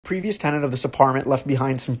previous tenant of this apartment left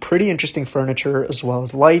behind some pretty interesting furniture as well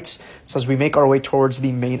as lights. So as we make our way towards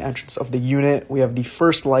the main entrance of the unit, we have the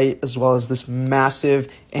first light as well as this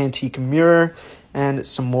massive antique mirror and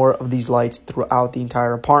some more of these lights throughout the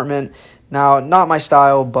entire apartment. Now, not my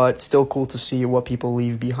style, but still cool to see what people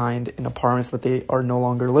leave behind in apartments that they are no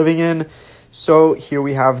longer living in. So here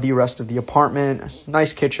we have the rest of the apartment.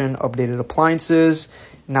 Nice kitchen, updated appliances.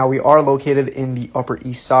 Now we are located in the Upper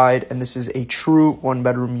East Side, and this is a true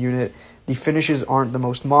one-bedroom unit. The finishes aren't the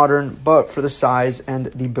most modern, but for the size and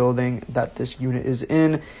the building that this unit is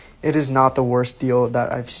in, it is not the worst deal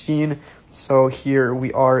that I've seen. So here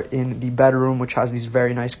we are in the bedroom, which has these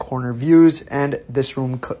very nice corner views, and this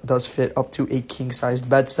room does fit up to a king-sized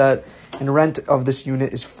bed set, and rent of this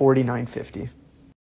unit is $49.50.